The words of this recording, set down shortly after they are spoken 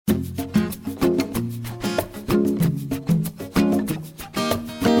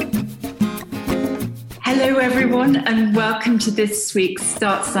everyone, and welcome to this week's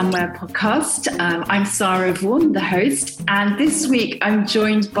Start Somewhere podcast. I'm Sarah Vaughan, the host, and this week I'm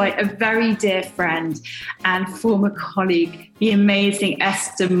joined by a very dear friend and former colleague, the amazing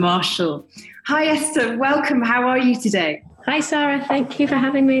Esther Marshall. Hi Esther, welcome. How are you today? Hi Sarah, thank you for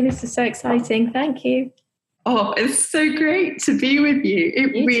having me. This is so exciting. Thank you. Oh, it's so great to be with you.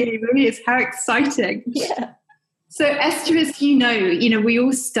 It really is. How exciting. Yeah. So Esther, as you know, we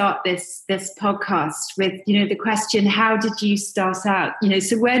all start this podcast with, the question, how did you start out?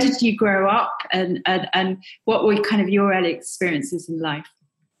 So where did you grow up and what were kind of your early experiences in life?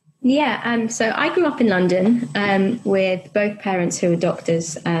 Yeah, so I grew up in London with both parents who were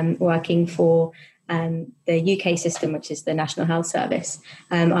doctors working for the UK system, which is the National Health Service,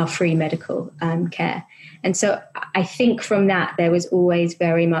 our free medical care. And so I think from that, there was always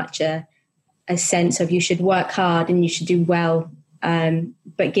very much a sense of you should work hard and you should do well,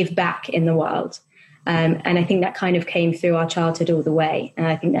 but give back in the world. And I think that kind of came through our childhood all the way. And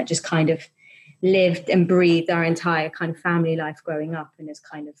I think that just kind of lived and breathed our entire kind of family life growing up and has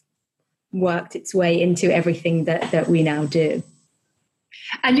kind of worked its way into everything that we now do.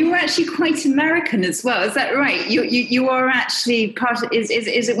 And you were actually quite American as well, is that right? You are actually part of, is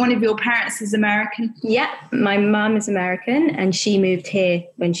it one of your parents is American? Yeah, my mum is American and she moved here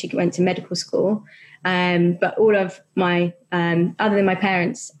when she went to medical school. But all of my, other than my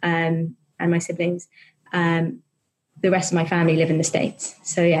parents and my siblings, the rest of my family live in the States.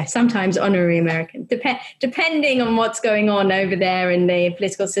 So yeah, sometimes honorary American, depending on what's going on over there in the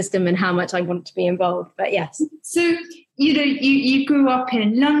political system and how much I want to be involved. But yes. So, you grew up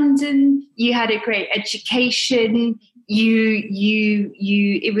in London, you had a great education,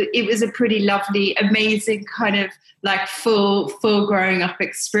 it was a pretty lovely, amazing kind of like full growing up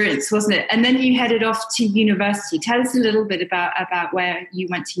experience, wasn't it? And then you headed off to university. Tell us a little bit about where you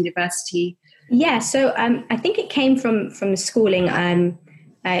went to university. Yeah, so I think it came from schooling.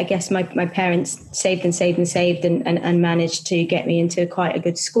 I guess my parents saved and managed to get me into quite a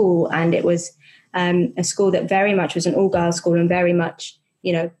good school. And it was a school that very much was an all-girls school and very much,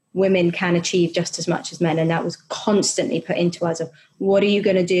 women can achieve just as much as men. And that was constantly put into us of what are you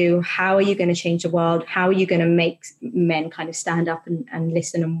going to do? How are you going to change the world? How are you going to make men kind of stand up and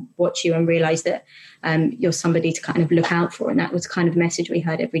listen and watch you and realize that you're somebody to kind of look out for? And that was kind of message we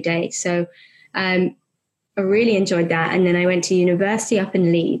heard every day. So I really enjoyed that. And then I went to university up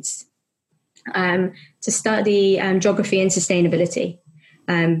in Leeds to study geography and sustainability.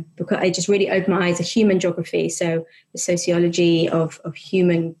 Because I just really opened my eyes to human geography. So the sociology of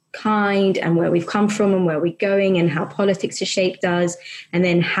humankind and where we've come from and where we're going and how politics are shaped us, and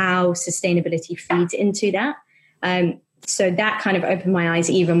then how sustainability feeds into that. So that kind of opened my eyes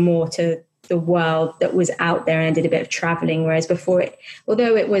even more to the world that was out there, and I did a bit of traveling. Whereas before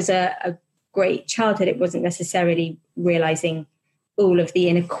although it was a great childhood, it wasn't necessarily realizing all of the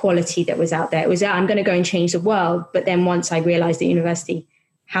inequality that was out there. It was, I'm going to go and change the world. But then once I realized at university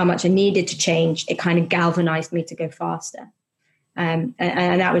how much I needed to change, it kind of galvanized me to go faster. And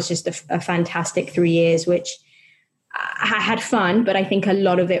that was just a fantastic 3 years, which I had fun, but I think a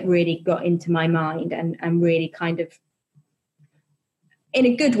lot of it really got into my mind and really kind of, in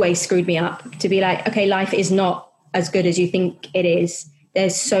a good way, screwed me up to be like, okay, life is not as good as you think it is.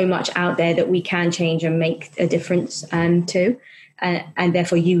 There's so much out there that we can change and make a difference to. And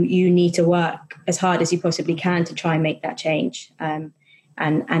therefore, you need to work as hard as you possibly can to try and make that change.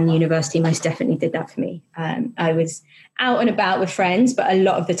 And university most definitely did that for me. I was out and about with friends, but a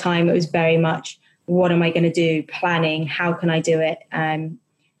lot of the time it was very much, what am I going to do? Planning, how can I do it?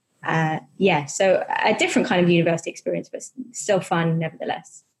 So a different kind of university experience, but still fun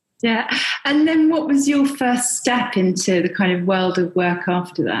nevertheless. Yeah. And then what was your first step into the kind of world of work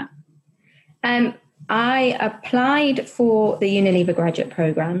after that? I applied for the Unilever graduate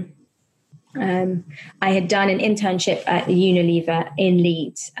program. I had done an internship at the Unilever in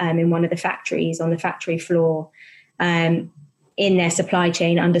Leeds, in one of the factories, on the factory floor, in their supply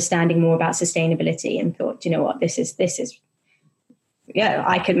chain, understanding more about sustainability, and thought, you know what, this is,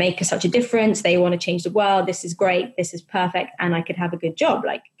 I could make such a difference. They want to change the world. This is great. This is perfect. And I could have a good job.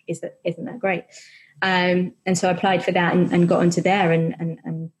 Like, isn't that great? And so I applied for that and got into there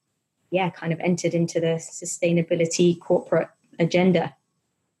and kind of entered into the sustainability corporate agenda.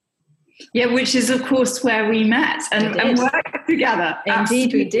 Yeah, which is, of course, where we met and worked together.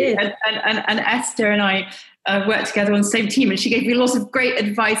 Indeed, we did. And Esther and I worked together on the same team, and she gave me lots of great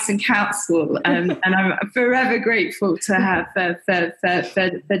advice and counsel. And I'm forever grateful to her for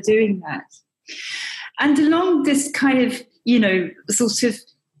doing that. And along this kind of, sort of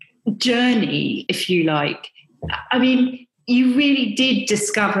journey, if you like, I mean, you really did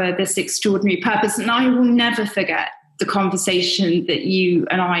discover this extraordinary purpose. And I will never forget the conversation that you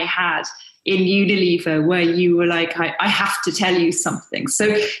and I had in Unilever, where you were like, I have to tell you something.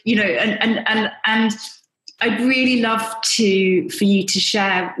 So, you know, and I'd really love for you to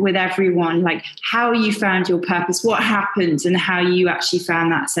share with everyone, like, how you found your purpose, what happened, and how you actually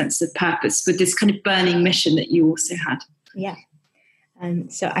found that sense of purpose with this kind of burning mission that you also had. Yeah.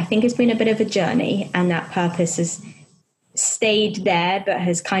 So I think it's been a bit of a journey, and that purpose has stayed there, but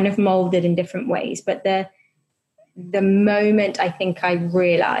has kind of molded in different ways. But the moment I think I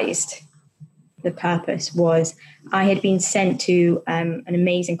realized the purpose was, I had been sent to an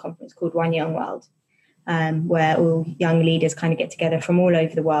amazing conference called One Young World, where all young leaders kind of get together from all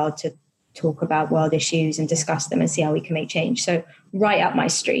over the world to talk about world issues and discuss them and see how we can make change. So right up my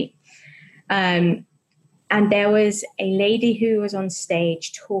street. And there was a lady who was on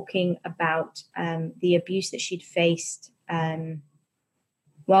stage talking about the abuse that she'd faced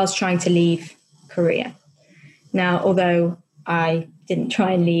whilst trying to leave Korea. Now, although I didn't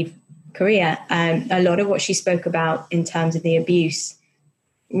try and leave Korea, a lot of what she spoke about in terms of the abuse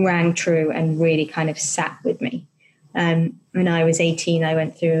rang true and really kind of sat with me. When I was 18, I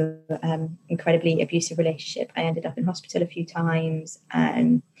went through an incredibly abusive relationship. I ended up in hospital a few times.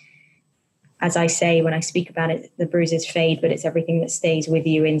 As I say, when I speak about it, the bruises fade, but it's everything that stays with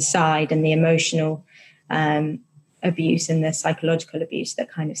you inside, and the emotional abuse and the psychological abuse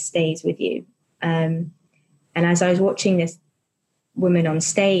that kind of stays with you. And as I was watching this woman on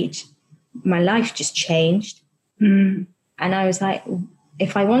stage, my life just changed. And I was like,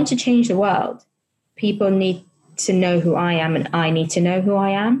 if I want to change the world, people need to know who I am, and I need to know who I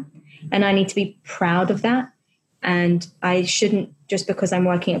am, and I need to be proud of that. And I shouldn't, just because I'm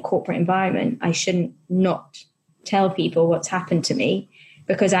working in a corporate environment, I shouldn't not tell people what's happened to me,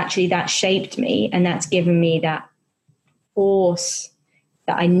 because actually that shaped me, and that's given me that force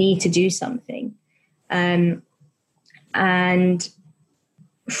that I need to do something. And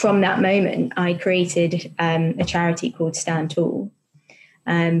from that moment, I created a charity called Stand Tall.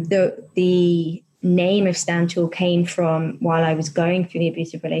 The name of Stand Tall came from, while I was going through the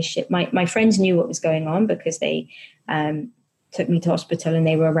abusive relationship, my friends knew what was going on, because they took me to hospital and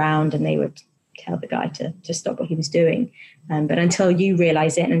they were around and they would tell the guy to stop what he was doing. But until you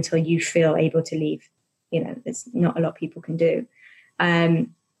realize it and until you feel able to leave, you know, there's not a lot people can do.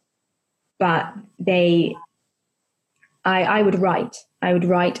 But I would write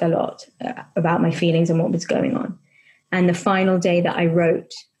a lot about my feelings and what was going on. And the final day that I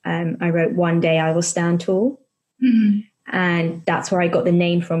wrote, one day I will stand tall. Mm-hmm. And that's where I got the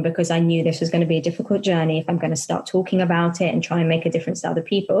name from, because I knew this was going to be a difficult journey. If I'm going to start talking about it and try and make a difference to other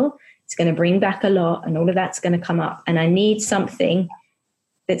people, it's going to bring back a lot, and all of that's going to come up. And I need something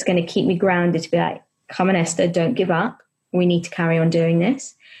that's going to keep me grounded, to be like, come on, Esther, don't give up. We need to carry on doing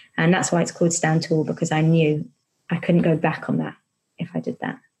this. And that's why it's called Stand Tall, because I knew I couldn't go back on that if I did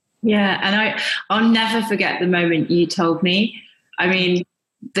that. Yeah. And I'll never forget the moment you told me. I mean,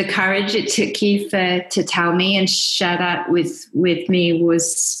 the courage it took you to tell me and share that with me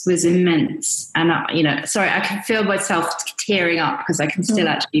was immense. And sorry, I can feel myself tearing up, because I can still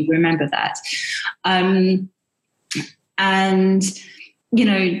actually remember that. And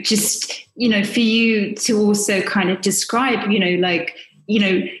just for you to also kind of describe,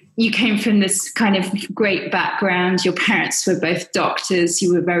 you came from this kind of great background. Your parents were both doctors.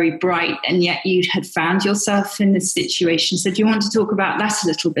 You were very bright, and yet you had found yourself in this situation. So do you want to talk about that a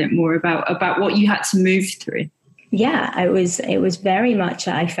little bit more, about what you had to move through? Yeah, it was very much,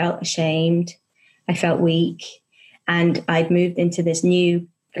 I felt ashamed. I felt weak. And I'd moved into this new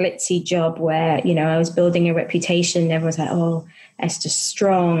glitzy job where, I was building a reputation. Everyone's like, oh, Esther's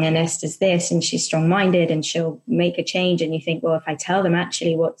strong, and Esther's this, and she's strong-minded, and she'll make a change. And you think, well, if I tell them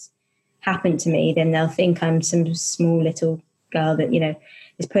actually what's happened to me, then they'll think I'm some small little girl that,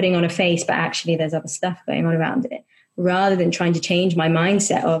 is putting on a face, but actually there's other stuff going on around it. Rather than trying to change my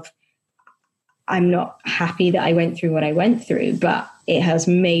mindset of, I'm not happy that I went through what I went through, but it has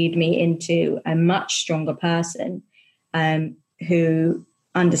made me into a much stronger person who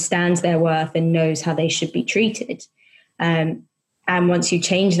understands their worth and knows how they should be treated. And once you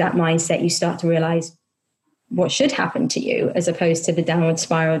change that mindset, you start to realize what should happen to you, as opposed to the downward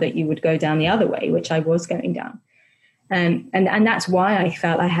spiral that you would go down the other way, which I was going down. And that's why I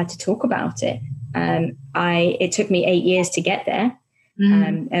felt I had to talk about it. It took me 8 years to get there.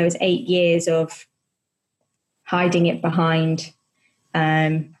 It was 8 years of hiding it behind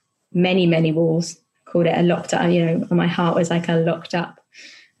many, many walls. Called it a locked up, my heart was like a locked up,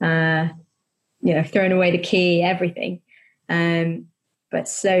 throwing away the key, everything. But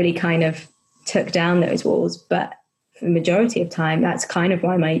slowly kind of took down those walls. But for the majority of time, that's kind of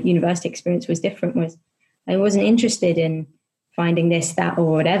why my university experience was different, was I wasn't interested in finding this, that,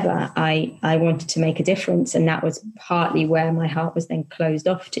 or whatever. I wanted to make a difference. And that was partly where my heart was then closed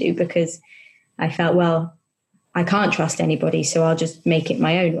off to, because I felt, well, I can't trust anybody, so I'll just make it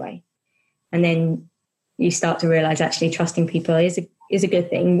my own way. And then you start to realize actually trusting people is a good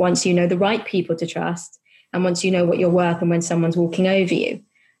thing once you know the right people to trust, and once you know what you're worth and when someone's walking over you.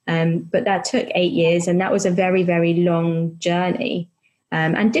 But that took 8 years, and that was a very, very long journey,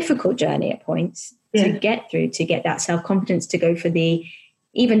 and difficult journey at points to get through, to get that self-confidence, to go for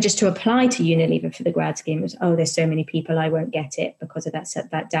even just to apply to Unilever for the grad scheme. It was, there's so many people, I won't get it, because of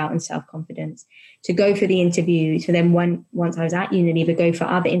that doubt and self-confidence. To go for the interviews, so then once I was at Unilever, go for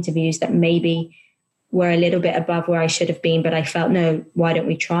other interviews that maybe were a little bit above where I should have been, but I felt, no, why don't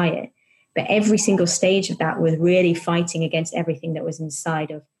we try it? But every single stage of that was really fighting against everything that was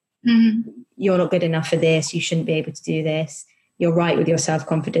inside of, you're not good enough for this, you shouldn't be able to do this, you're right with your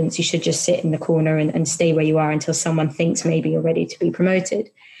self-confidence, you should just sit in the corner and stay where you are until someone thinks maybe you're ready to be promoted.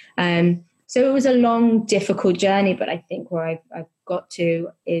 So it was a long, difficult journey, but I think where I've got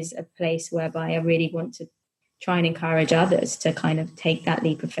to is a place whereby I really want to try and encourage others to kind of take that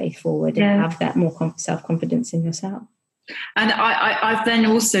leap of faith forward and have that more self-confidence in yourself. And I then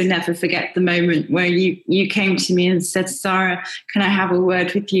also never forget the moment where you came to me and said, Sarah, can I have a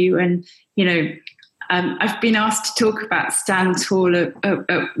word with you? And, I've been asked to talk about Stand Tall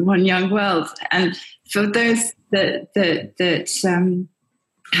at One Young World. And for those that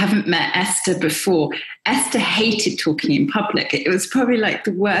haven't met Esther before, Esther hated talking in public. It was probably like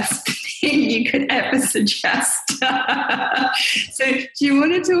the worst thing you could ever suggest. So do you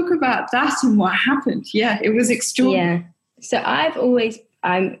want to talk about that and what happened? Yeah, it was extraordinary. Yeah. So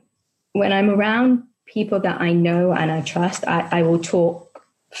when I'm around people that I know and I trust, I will talk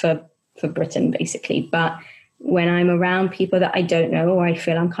for Britain, basically. But when I'm around people that I don't know or I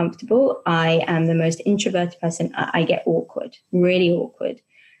feel uncomfortable, I am the most introverted person. I get awkward, really awkward.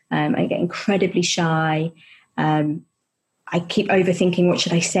 I get incredibly shy. I keep overthinking, what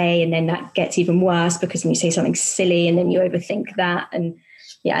should I say? And then that gets even worse, because when you say something silly and then you overthink that. And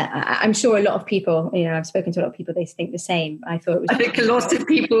I'm sure a lot of people, I've spoken to a lot of people, they think the same. I think a lot of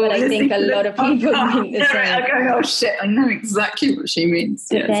people think the same. I go, oh shit, I know exactly what she means.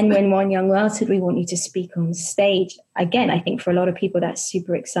 But then when One Young World said, we want you to speak on stage, again, I think for a lot of people that's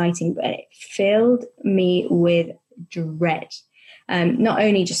super exciting, but it filled me with dread. Not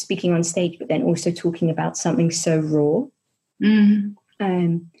only just speaking on stage, but then also talking about something so raw. And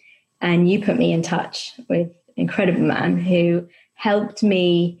you put me in touch with an incredible man who helped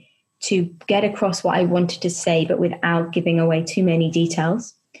me to get across what I wanted to say, but without giving away too many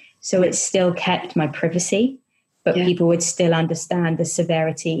details. So it still kept my privacy, but people would still understand the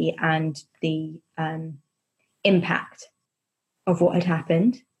severity and the impact of what had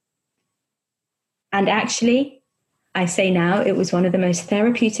happened. And actually, I say now, it was one of the most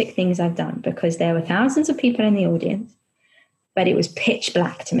therapeutic things I've done, because there were thousands of people in the audience, but it was pitch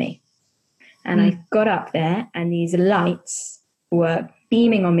black to me. And I got up there and these lights were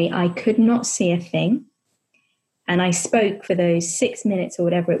beaming on me. I could not see a thing. And I spoke for those 6 minutes or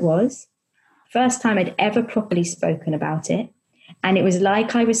whatever it was. First time I'd ever properly spoken about it. And it was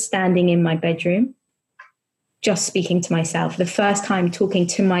like I was standing in my bedroom, just speaking to myself. The first time talking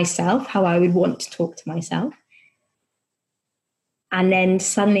to myself, how I would want to talk to myself. And then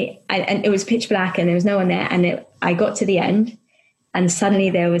suddenly, and it was pitch black and there was no one there. And I got to the end and suddenly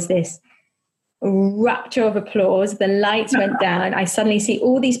there was this rupture of applause. The lights went down. I suddenly see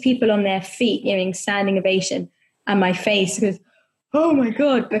all these people on their feet giving standing ovation. And my face goes, oh my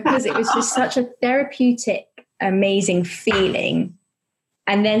God, because it was just such a therapeutic, amazing feeling.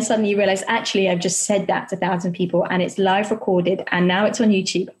 And then suddenly you realize, actually, I've just said that to 1,000 people and it's live recorded and now it's on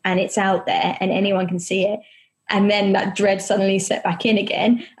YouTube and it's out there and anyone can see it. And then that dread suddenly set back in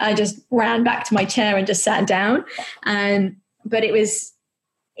again. I just ran back to my chair and just sat down. But it was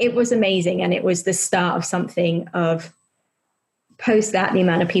amazing. And it was the start of something. Of post that, the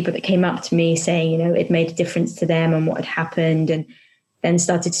amount of people that came up to me saying, it made a difference to them and what had happened, and then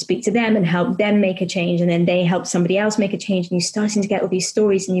started to speak to them and help them make a change. And then they helped somebody else make a change. And you're starting to get all these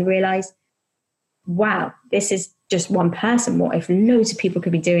stories and you realize, wow, this is just one person. What if loads of people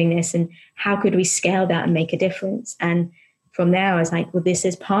could be doing this? And how could we scale that and make a difference? And from there, I was like, well, this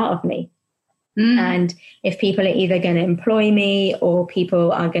is part of me. And if people are either going to employ me or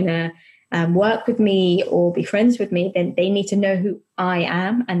people are going to work with me or be friends with me, then they need to know who I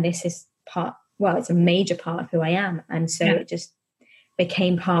am. And this is it's a major part of who I am. And so it just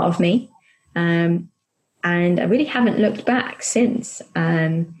became part of me. And I really haven't looked back since.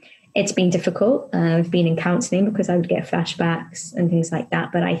 It's been difficult. I've been in counselling because I would get flashbacks and things like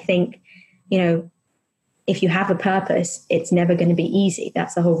that. But I think, if you have a purpose, it's never going to be easy.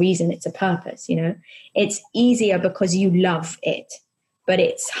 That's the whole reason it's a purpose. It's easier because you love it, but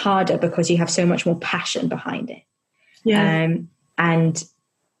it's harder because you have so much more passion behind it. Yeah. And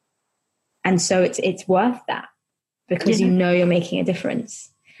so it's worth that because you're making a difference.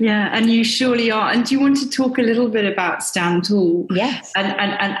 Yeah, and you surely are. And do you want to talk a little bit about Stand Tall? Yes.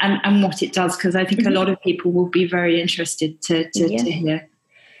 And what it does? Because I think a lot of people will be very interested to hear.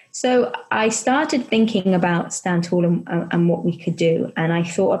 So I started thinking about Stand Tall and what we could do. And I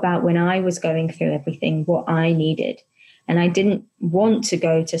thought about when I was going through everything, what I needed. And I didn't want to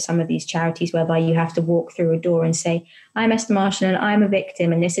go to some of these charities whereby you have to walk through a door and say, I'm Esther Marshall and I'm a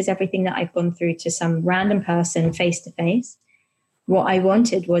victim and this is everything that I've gone through, to some random person face to face. What I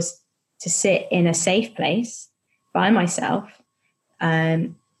wanted was to sit in a safe place by myself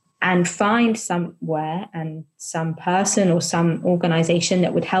and find somewhere and some person or some organization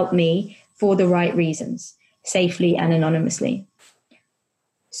that would help me for the right reasons, safely and anonymously.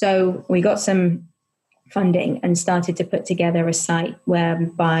 So we got some funding and started to put together a site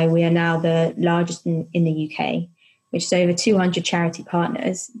whereby we are now the largest in the UK, which is over 200 charity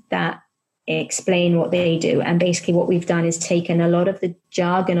partners that explain what they do. And basically what we've done is taken a lot of the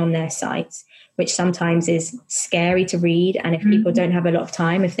jargon on their sites, which sometimes is scary to read. And if people don't have a lot of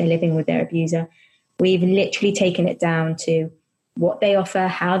time, if they're living with their abuser, we've literally taken it down to what they offer,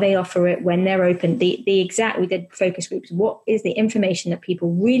 how they offer it, when they're open, we did focus groups. What is the information that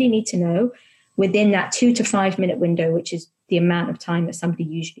people really need to know within that 2 to 5 minute window, which is the amount of time that somebody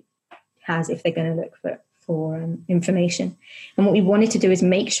usually has if they're going to look for information. And what we wanted to do is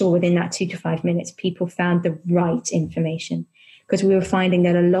make sure within that 2 to 5 minutes, people found the right information, because we were finding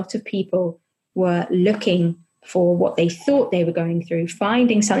that a lot of people were looking for what they thought they were going through,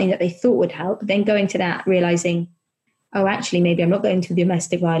 finding something that they thought would help, then going to that, realizing, oh, actually, maybe I'm not going through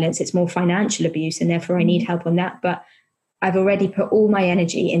domestic violence. It's more financial abuse, and therefore I need help on that. But I've already put all my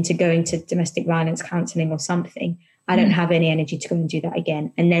energy into going to domestic violence counselling or something. I don't have any energy to go and do that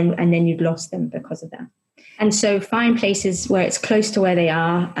again. And then you've lost them because of that. And so find places where it's close to where they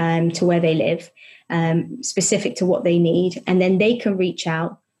are, to where they live, specific to what they need. And then they can reach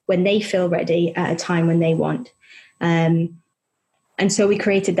out when they feel ready at a time when they want. And so we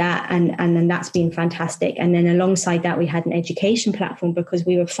created that, and then that's been fantastic. And then alongside that, we had an education platform, because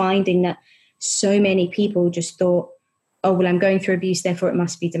we were finding that so many people just thought, oh, well, I'm going through abuse, therefore it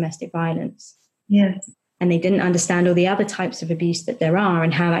must be domestic violence. Yes. And they didn't understand all the other types of abuse that there are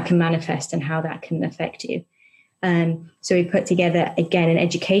and how that can manifest and how that can affect you. So we put together, again, an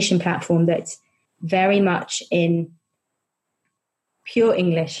education platform that's very much in pure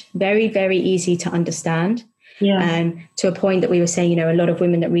English, very, very easy to understand. Yeah. To a point that we were saying, a lot of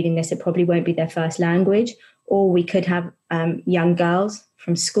women that are reading this, it probably won't be their first language, or we could have young girls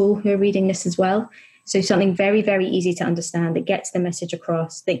from school who are reading this as well. So something very, very easy to understand that gets the message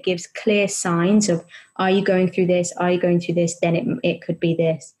across, that gives clear signs of, are you going through this? Are you going through this? Then it could be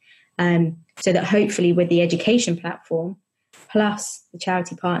this. So that hopefully with the education platform, plus the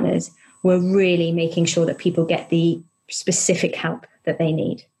charity partners, we're really making sure that people get the specific help that they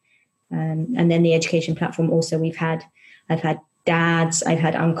need. And then the education platform also, I've had dads, I've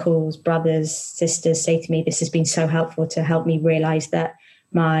had uncles, brothers, sisters say to me, this has been so helpful to help me realize that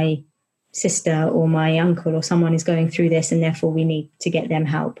my sister or my uncle or someone is going through this, and therefore we need to get them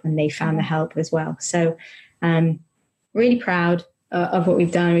help, and they found the help as well. So really proud of what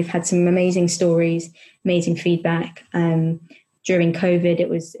we've done. We've had some amazing stories, amazing feedback. During COVID, it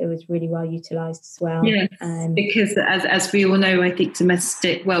was really well utilised as well. Yes, because as we all know, I think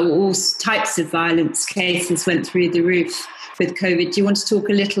all types of violence cases went through the roof with COVID. Do you want to talk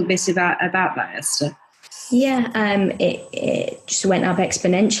a little bit about that, Esther? Yeah, it just went up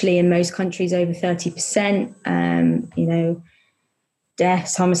exponentially in most countries, over 30%.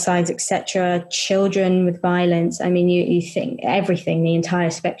 Deaths, homicides, etc. Children with violence. I mean, you think everything, the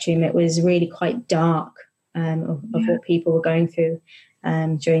entire spectrum. It was really quite dark. Of what people were going through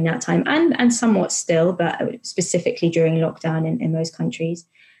during that time, and somewhat still, but specifically during lockdown in most countries.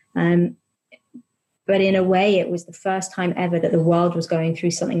 But in a way, it was the first time ever that the world was going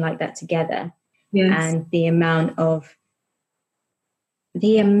through something like that together. Yes. And the amount of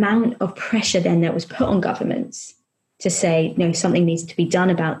pressure then that was put on governments to say, no, something needs to be done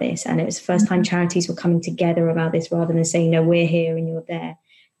about this. And it was the first time charities were coming together about this, rather than saying, no, we're here and you're there.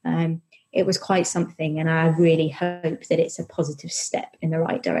 It was quite something, and I really hope that it's a positive step in the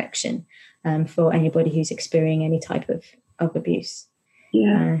right direction for anybody who's experiencing any type of abuse.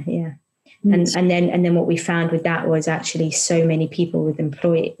 Yeah. And then what we found with that was actually so many people with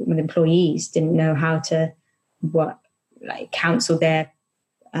employees didn't know how to counsel their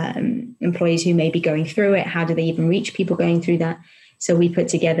employees who may be going through it. How do they even reach people going through that? So we put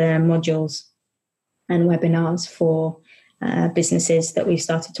together modules and webinars for businesses that we've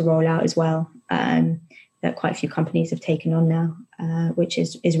started to roll out as well, that quite a few companies have taken on now, which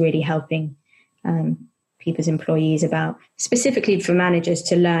is really helping people's employees, about specifically for managers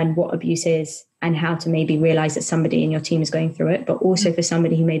to learn what abuse is and how to maybe realize that somebody in your team is going through it, but also for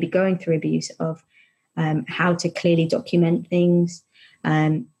somebody who may be going through abuse, of how to clearly document things,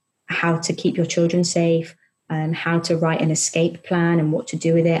 how to keep your children safe, how to write an escape plan and what to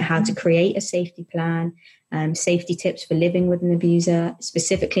do with it, how to create a safety plan, safety tips for living with an abuser,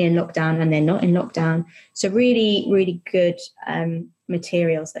 specifically in lockdown and they're not in lockdown. So really, really good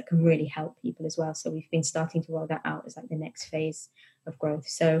materials that can really help people as well. So we've been starting to roll that out as like the next phase of growth.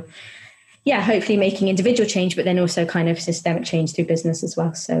 So yeah, hopefully making individual change, but then also kind of systemic change through business as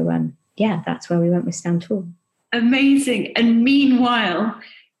well. So yeah, that's where we went with Stand Tall. Amazing. And meanwhile,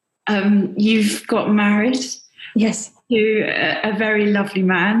 you've got married. Yes. To a very lovely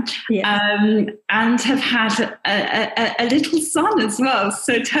man, yes. And have had a little son as well.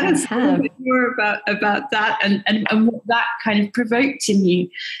 So tell us a little bit more about that and what that kind of provoked in you.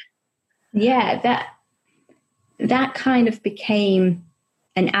 Yeah, that kind of became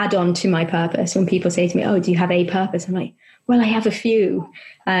an add-on to my purpose. When people say to me, "Oh, do you have a purpose?" I'm like, well, I have a few.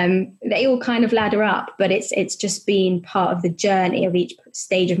 They all kind of ladder up, but it's just been part of the journey of each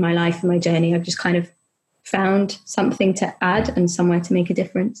stage of my life and my journey. I've just kind of found something to add and somewhere to make a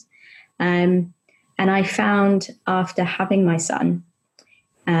difference. And I found after having my son,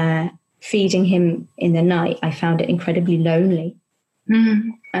 feeding him in the night, I found it incredibly lonely.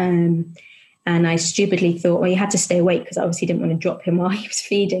 And I stupidly thought, well, you had to stay awake because I obviously didn't want to drop him while he was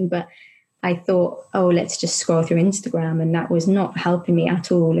feeding. But I thought, oh, let's just scroll through Instagram. And that was not helping me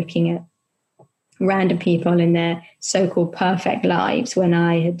at all, looking at random people in their so-called perfect lives when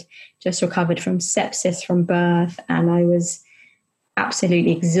I had just recovered from sepsis from birth and I was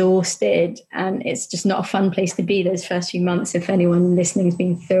absolutely exhausted. And it's just not a fun place to be those first few months. If anyone listening has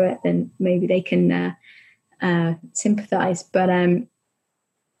been through it, then maybe they can sympathize. But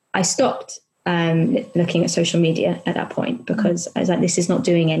I stopped looking at social media at that point because I was like, this is not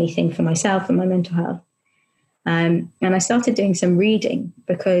doing anything for myself and my mental health. And I started doing some reading,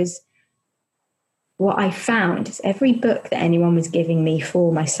 because what I found is every book that anyone was giving me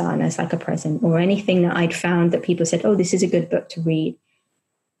for my son as like a present, or anything that I'd found that people said, oh, this is a good book to read,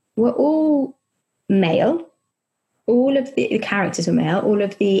 were all male. All of the characters were male. All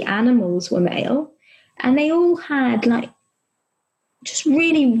of the animals were male. And they all had like just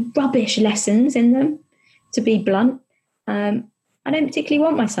really rubbish lessons in them, to be blunt. I don't particularly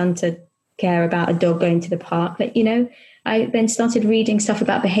want my son to care about a dog going to the park. But, you know, I then started reading stuff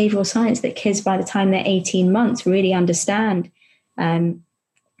about behavioral science, that kids by the time they're 18 months really understand,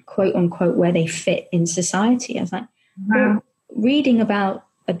 quote unquote, where they fit in society. I was like, well, reading about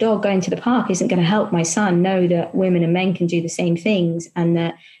a dog going to the park isn't going to help my son know that women and men can do the same things, and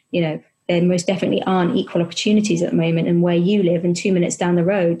that, you know, there most definitely aren't equal opportunities at the moment. And where you live and 2 minutes down the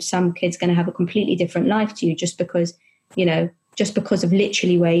road, some kid's going to have a completely different life to you just because, you know, just because of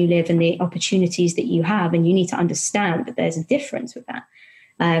literally where you live and the opportunities that you have. And you need to understand that there's a difference with that.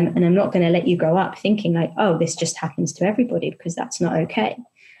 And I'm not going to let you grow up thinking like, oh, this just happens to everybody, because that's not okay.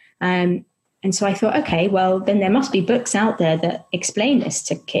 And so I thought, okay, well, then there must be books out there that explain this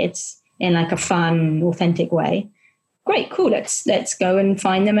to kids in like a fun, authentic way. Great, cool, let's go and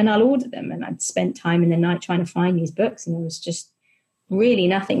find them and I'll order them. And I'd spent time in the night trying to find these books, and there was just really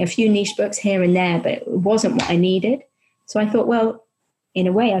nothing. A few niche books here and there, but it wasn't what I needed. So I thought, well, in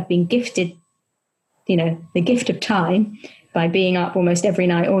a way, I've been gifted, you know, the gift of time by being up almost every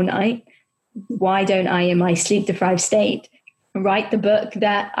night, all night. Why don't I, in my sleep-deprived state, write the book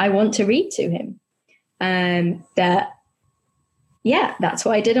that I want to read to him? That's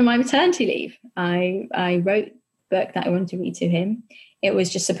what I did on my maternity leave. I wrote the book that I wanted to read to him. It was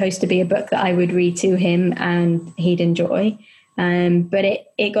just supposed to be a book that I would read to him and he'd enjoy. But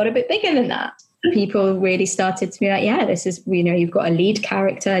it got a bit bigger than that. People really started to be like, yeah, this is, you know, you've got a lead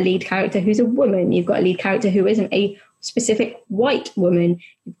character who's a woman. You've got a lead character who isn't a specific white woman.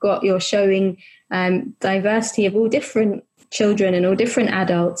 You're showing diversity of all different children and all different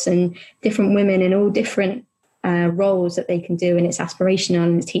adults and different women in all different roles that they can do. And it's aspirational,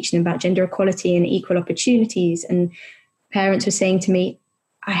 and it's teaching them about gender equality and equal opportunities. And parents were saying to me,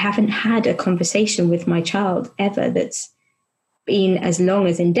 I haven't had a conversation with my child ever that's been as long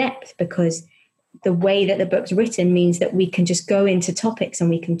as in depth, because the way that the book's written means that we can just go into topics and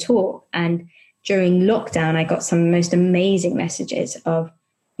we can talk. And during lockdown, I got some of the most amazing messages of,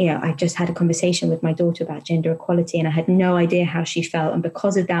 I just had a conversation with my daughter about gender equality and I had no idea how she felt. And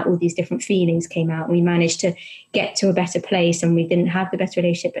because of that, all these different feelings came out. We managed to get to a better place and we didn't have the best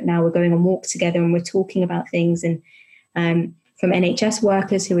relationship, but now we're going on walks together and we're talking about things. And from NHS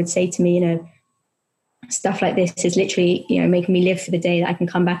workers who would say to me, stuff like this is literally, making me live for the day that I can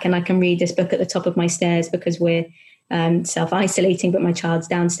come back and I can read this book at the top of my stairs because we're self-isolating, but my child's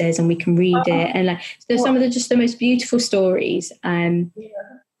downstairs and we can read it. And there's some of the most beautiful stories.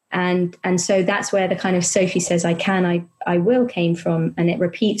 And so that's where the kind of Sophie says, I can, I will came from. And it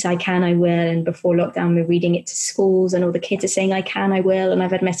repeats, I can, I will. And before lockdown, we're reading it to schools and all the kids are saying, I can, I will. And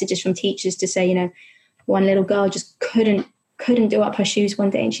I've had messages from teachers to say, one little girl just couldn't do up her shoes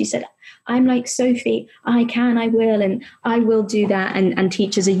one day. And she said, I'm like Sophie, I can, I will, and I will do that. And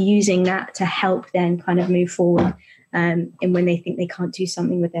teachers are using that to help them kind of move forward and when they think they can't do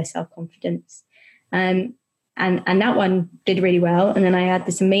something with their self-confidence. And that one did really well. And then I had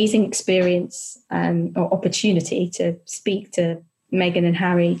this amazing experience or opportunity to speak to Meghan and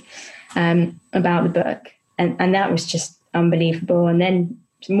Harry about the book. And that was just unbelievable. And then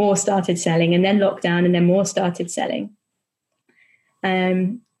more started selling, and then lockdown, and then more started selling.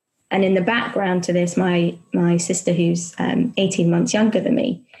 And in the background to this, my sister, who's 18 months younger than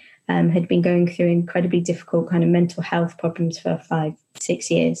me, had been going through incredibly difficult kind of mental health problems for 5-6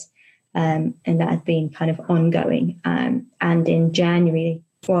 years. And that had been kind of ongoing. And in January,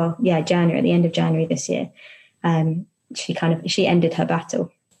 at the end of January this year, she ended her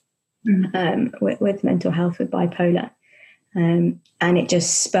battle with mental health, with bipolar. And it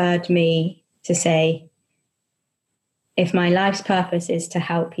just spurred me to say, if my life's purpose is to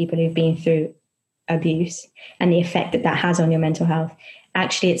help people who've been through abuse and the effect that has on your mental health,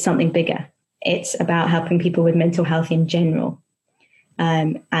 actually it's something bigger. It's about helping people with mental health in general.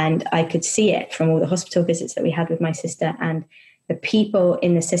 And I could see it from all the hospital visits that we had with my sister, and the people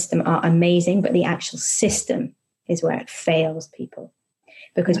in the system are amazing, but the actual system is where it fails people,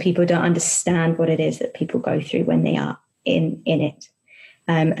 because people don't understand what it is that people go through when they are in it.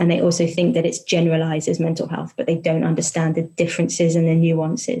 And they also think that it's generalized as mental health, but they don't understand the differences and the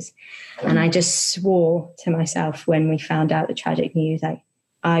nuances. And I just swore to myself when we found out the tragic news,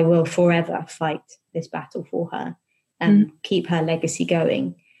 I will forever fight this battle for her and keep her legacy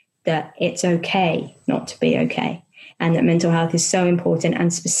going, that it's okay not to be okay. And that mental health is so important,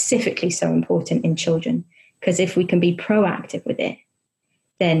 and specifically so important in children. Because if we can be proactive with it,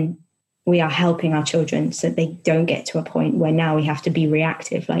 then we are helping our children so they don't get to a point where now we have to be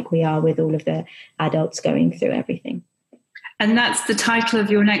reactive like we are with all of the adults going through everything. And that's the title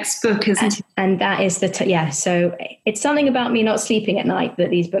of your next book, isn't it? And that is so it's something about me not sleeping at night that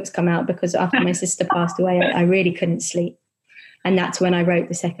these books come out, because after my sister passed away, I really couldn't sleep. And that's when I wrote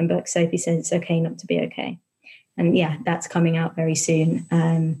the second book, Sophie Says It's Okay Not to Be Okay. And that's coming out very soon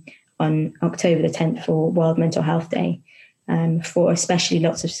on October the 10th for World Mental Health Day, for especially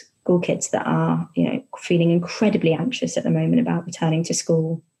lots of school kids that are, feeling incredibly anxious at the moment about returning to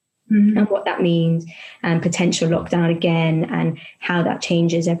school. And what that means, and potential lockdown again, and how that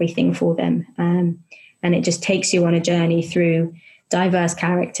changes everything for them. And it just takes you on a journey through diverse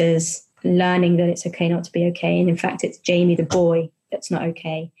characters, learning that it's okay not to be okay. And in fact, it's Jamie the boy that's not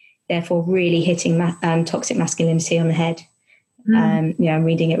okay, therefore really hitting toxic masculinity on the head. I'm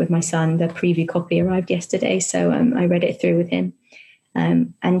reading it with my son. The preview copy arrived yesterday, so I read it through with him.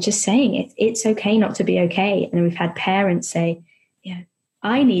 And just saying it's okay not to be okay. And we've had parents say,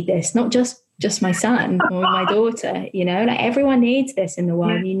 I need this, not just my son or my daughter, everyone needs this in the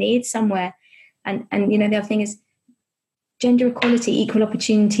world. You need somewhere. And the other thing is gender equality, equal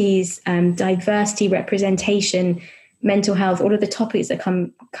opportunities, diversity, representation, mental health, all of the topics that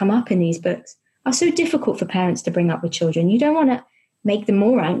come up in these books are so difficult for parents to bring up with children. You don't want to make them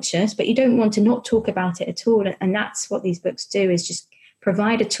more anxious, but you don't want to not talk about it at all. And that's what these books do, is just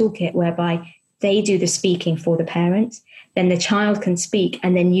provide a toolkit whereby they do the speaking for the parents, then the child can speak,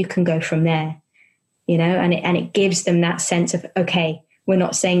 and then you can go from there, and it gives them that sense of, okay, we're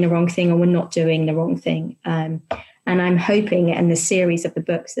not saying the wrong thing, or we're not doing the wrong thing. And I'm hoping in the series of the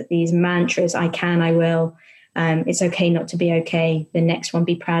books that these mantras, I can, I will, it's okay not to be okay, the next one,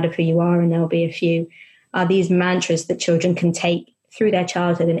 be proud of who you are, and there'll be a few, are these mantras that children can take through their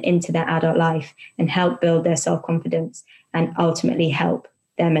childhood and into their adult life and help build their self-confidence and ultimately help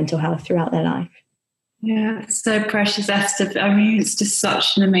their mental health throughout their life. Yeah, it's so precious, Esther. I mean, it's just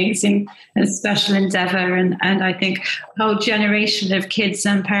such an amazing and special endeavour. And I think a whole generation of kids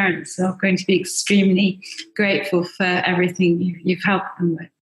and parents are going to be extremely grateful for everything you've helped them with.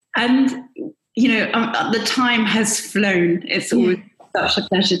 And the time has flown. It's always such a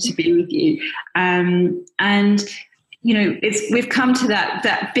pleasure to be with you. And we've come to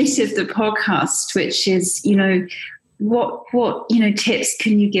that bit of the podcast, which is, what tips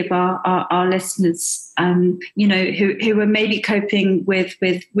can you give our listeners, who are maybe coping with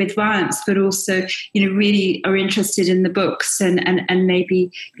violence, but also, really are interested in the books and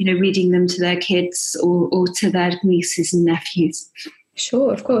maybe, reading them to their kids or to their nieces and nephews.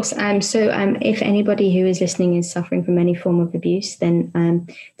 Sure, of course. So if anybody who is listening is suffering from any form of abuse, then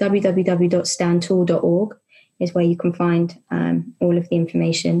www.standtall.org is where you can find all of the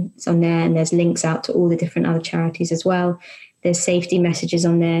information. It's on there, and there's links out to all the different other charities as well. There's safety messages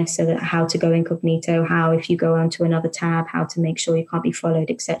on there, so that how to go incognito, how if you go onto another tab, how to make sure you can't be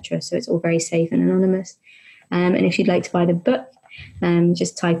followed, etc. So it's all very safe and anonymous. And if you'd like to buy the book,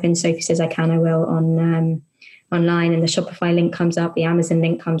 just type in Sophie Says I Can, I Will online, and the Shopify link comes up, the Amazon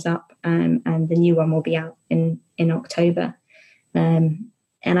link comes up, and the new one will be out in October.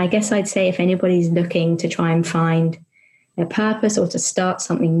 And I guess I'd say if anybody's looking to try and find a purpose or to start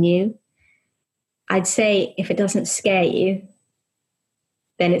something new, I'd say if it doesn't scare you,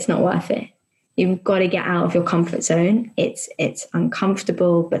 then it's not worth it. You've got to get out of your comfort zone. It's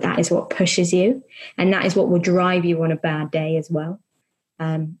uncomfortable, but that is what pushes you. And that is what will drive you on a bad day as well.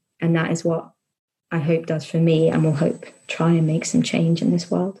 And that is what I hope does for me, and will hope try and make some change in this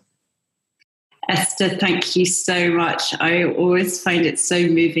world. Esther, thank you so much. I always find it so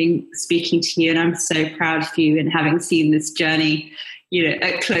moving speaking to you, and I'm so proud of you and having seen this journey,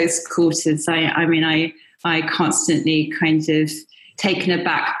 at close quarters. I constantly kind of taken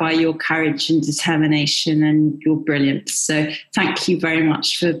aback by your courage and determination and your brilliance. So thank you very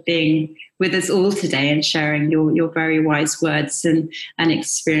much for being with us all today and sharing your very wise words and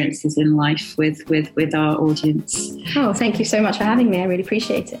experiences in life with our audience. Oh, thank you so much for having me. I really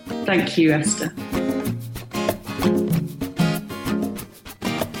appreciate it. Thank you, Esther.